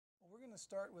going to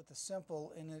start with the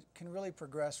simple, and it can really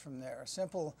progress from there.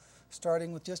 Simple,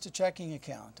 starting with just a checking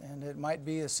account, and it might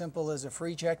be as simple as a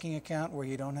free checking account where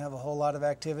you don't have a whole lot of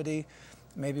activity.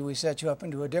 Maybe we set you up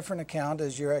into a different account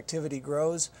as your activity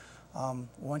grows.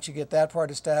 Once you get that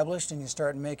part established and you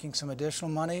start making some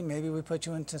additional money, maybe we put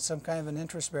you into some kind of an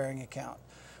interest-bearing account.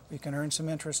 We can earn some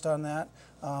interest on that.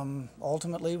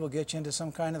 Ultimately, we'll get you into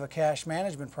some kind of a cash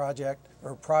management project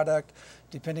or product,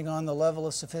 depending on the level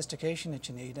of sophistication that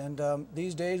you need. And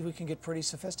these days, we can get pretty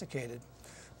sophisticated,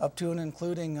 up to and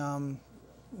including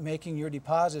making your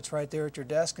deposits right there at your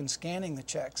desk and scanning the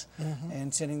checks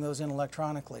and sending those in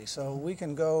electronically. So we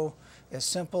can go as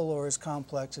simple or as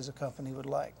complex as a company would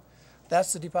like.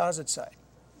 That's the deposit side.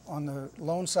 On the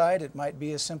loan side, it might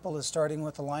be as simple as starting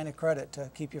with a line of credit to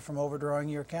keep you from overdrawing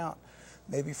your account.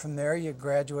 Maybe from there you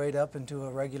graduate up into a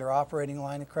regular operating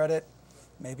line of credit,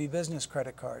 maybe business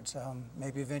credit cards.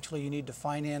 Maybe eventually you need to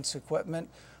finance equipment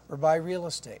or buy real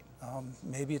estate.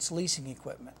 Maybe it's leasing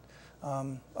equipment.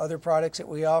 Other products that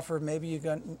we offer, maybe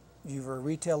you're a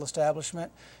retail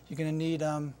establishment, you're going to need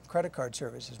credit card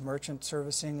services, merchant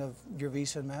servicing of your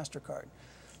Visa and MasterCard.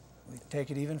 We can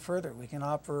take it even further. We can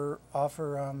offer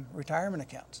retirement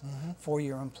accounts for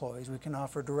your employees. We can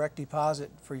offer direct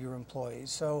deposit for your employees.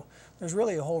 So there's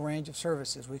really a whole range of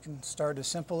services. We can start as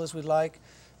simple as we'd like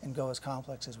and go as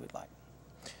complex as we'd like.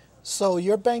 So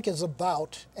your bank is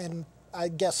about, and I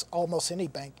guess almost any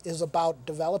bank, is about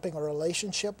developing a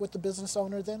relationship with the business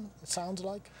owner then, it sounds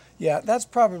like? Yeah, that's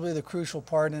probably the crucial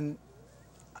part. And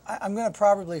I'm going to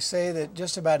probably say that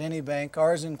just about any bank,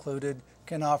 ours included,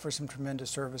 can offer some tremendous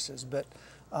services. But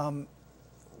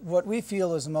what we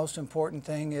feel is the most important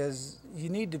thing is you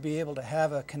need to be able to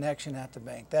have a connection at the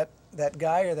bank. That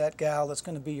guy or that gal that's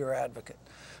going to be your advocate,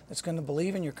 that's going to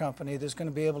believe in your company, that's going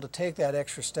to be able to take that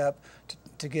extra step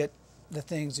to get the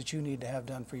things that you need to have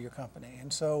done for your company.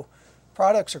 And so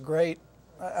products are great.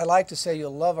 I like to say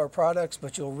you'll love our products,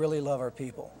 but you'll really love our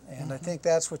people. And I think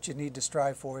that's what you need to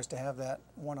strive for, is to have that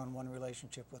one-on-one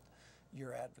relationship with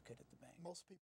your advocate at the bank. Most people